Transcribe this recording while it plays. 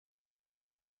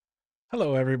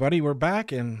Hello, everybody. We're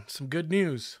back and some good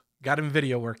news. Got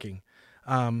Nvidia working.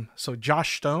 So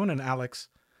Josh Stone and Alex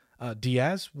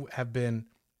Diaz have been.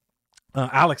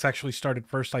 Alex actually started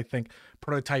first, I think,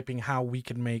 prototyping how we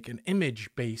can make an image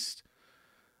based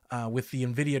with the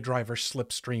Nvidia driver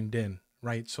slipstreamed in,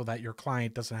 right? So that your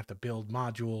client doesn't have to build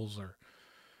modules or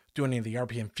do any of the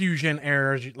RPM fusion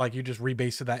errors. Like you just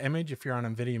rebased that image if you're on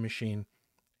an Nvidia machine,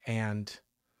 and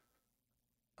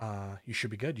you should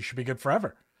be good. You should be good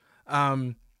forever.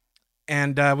 Um,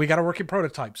 and we got a working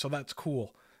prototype, so that's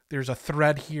cool. There's a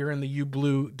thread here in the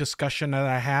UBlue discussion that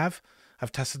I have.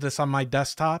 I've tested this on my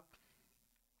desktop.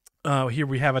 Here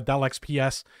we have a Dell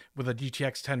XPS with a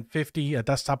GTX 1050, a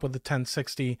desktop with a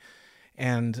 1060,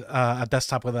 and a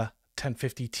desktop with a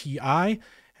 1050 Ti.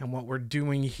 And what we're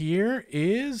doing here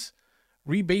is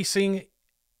rebasing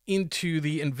into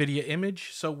the NVIDIA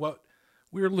image. So what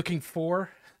we're looking for,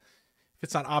 if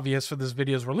it's not obvious for this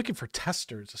video, is we're looking for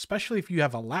testers, especially if you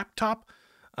have a laptop,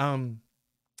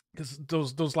 because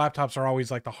those laptops are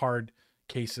always like the hard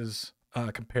cases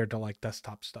compared to like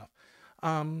desktop stuff.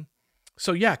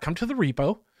 So yeah, come to the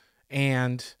repo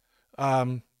and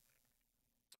follow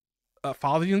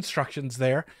the instructions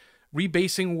there.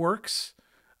 Rebasing works,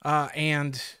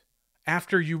 and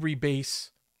after you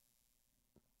rebase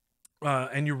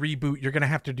and you reboot, you're going to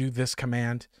have to do this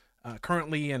command.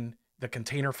 Currently in the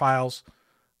container files,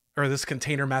 or this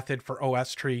container method for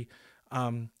OS tree,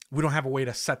 we don't have a way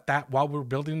to set that while we're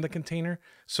building the container.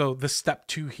 So the step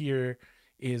 2 here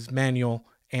is manual,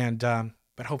 and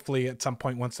but hopefully at some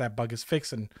point, once that bug is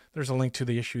fixed, and there's a link to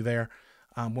the issue there,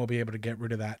 we'll be able to get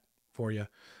rid of that for you.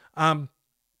 And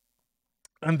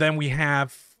then we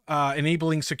have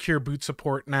enabling secure boot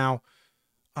support now.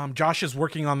 Josh is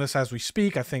working on this as we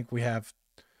speak. I think we have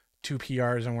 2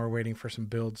 PRs and we're waiting for some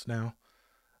builds now.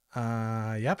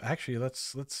 Yep, actually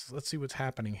let's see what's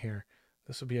happening here.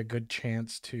 This would be a good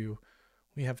chance to,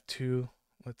 we have 2.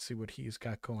 Let's see what he's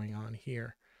got going on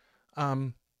here.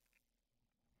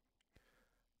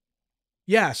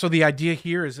 Yeah, so the idea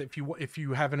here is if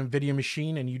you have an Nvidia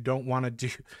machine and you don't want to do,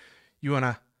 you want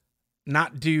to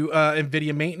not do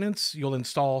Nvidia maintenance, you'll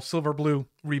install Silverblue,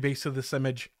 rebase of this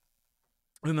image,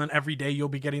 and then every day you'll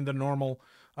be getting the normal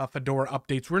Fedora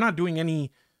updates. We're not doing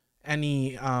any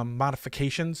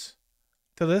modifications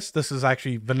to this. This is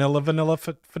actually vanilla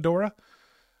Fedora.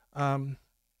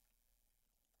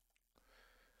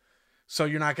 So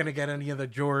you're not going to get any of the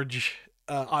George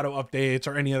auto updates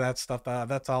or any of that stuff.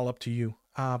 That's all up to you.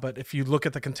 But if you look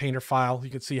at the container file, you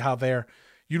can see how they're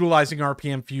utilizing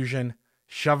RPM fusion,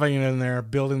 shoving it in there,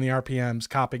 building the RPMs,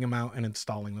 copying them out, and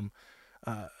installing them.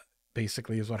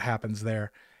 Basically is what happens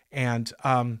there. And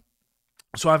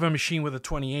so I have a machine with a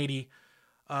 2080,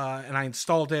 and I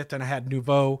installed it, and I had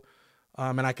Nouveau,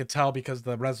 and I could tell because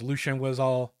the resolution was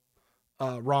all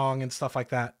wrong and stuff like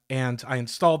that. And I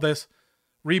installed this,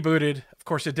 rebooted. Of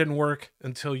course, it didn't work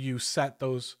until you set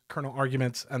those kernel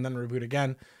arguments and then reboot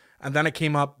again. And then it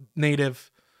came up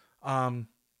native. And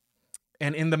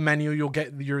in the menu, you'll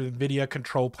get your NVIDIA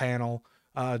control panel.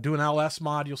 Do an LS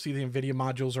mod, you'll see the NVIDIA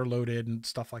modules are loaded and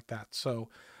stuff like that. So,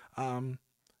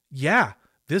 yeah,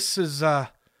 this is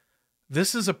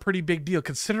a pretty big deal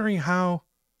considering how,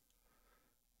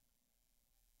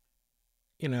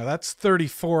 you know, that's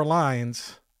 34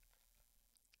 lines.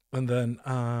 And then,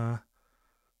 I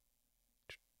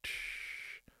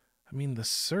mean, the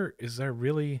cert, is there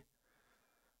really,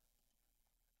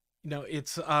 you know,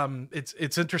 it's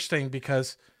interesting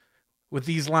because with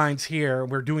these lines here,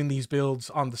 we're doing these builds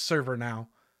on the server now.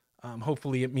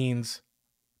 Hopefully it means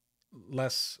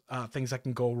less things that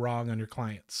can go wrong on your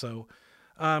client. So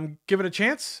give it a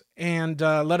chance and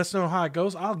let us know how it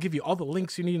goes. I'll give you all the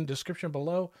links you need in the description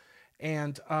below.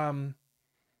 And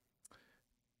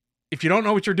if you don't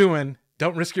know what you're doing,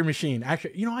 don't risk your machine.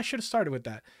 Actually, you know, I should have started with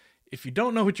that. If you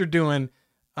don't know what you're doing,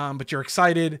 but you're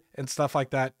excited and stuff like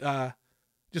that,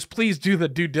 just please do the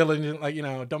due diligence. Like, you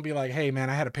know, don't be like, hey man,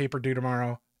 I had a paper due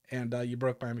tomorrow and you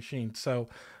broke my machine. So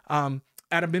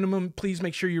at a minimum, please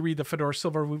make sure you read the Fedora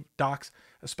Silverblue docs,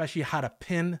 especially how to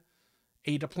pin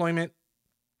a deployment.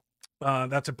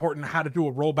 That's important. How to do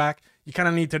a rollback. You kind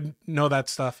of need to know that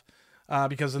stuff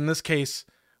because in this case,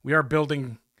 we're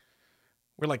building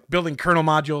kernel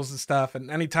modules and stuff.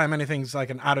 And anytime anything's like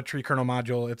an out of tree kernel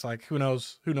module, it's like, who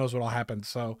knows what'll happen.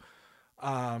 So,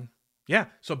 yeah,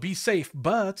 so be safe.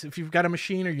 But if you've got a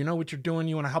machine or you know what you're doing,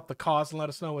 you want to help the cause and let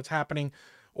us know what's happening.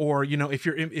 Or, you know, if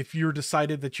you're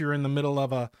decided that you're in the middle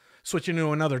of switching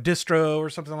to another distro or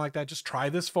something like that, just try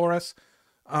this for us.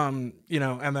 You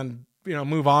know, and then, you know,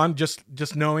 move on, just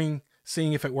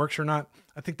seeing if it works or not.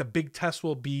 I think the big test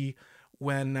will be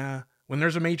when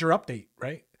there's a major update,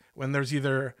 right? When there's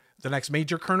either the next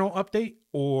major kernel update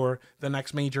or the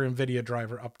next major Nvidia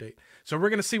driver update. So we're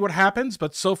gonna see what happens,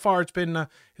 but so far it's been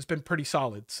pretty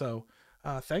solid. So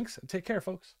thanks and take care,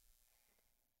 folks.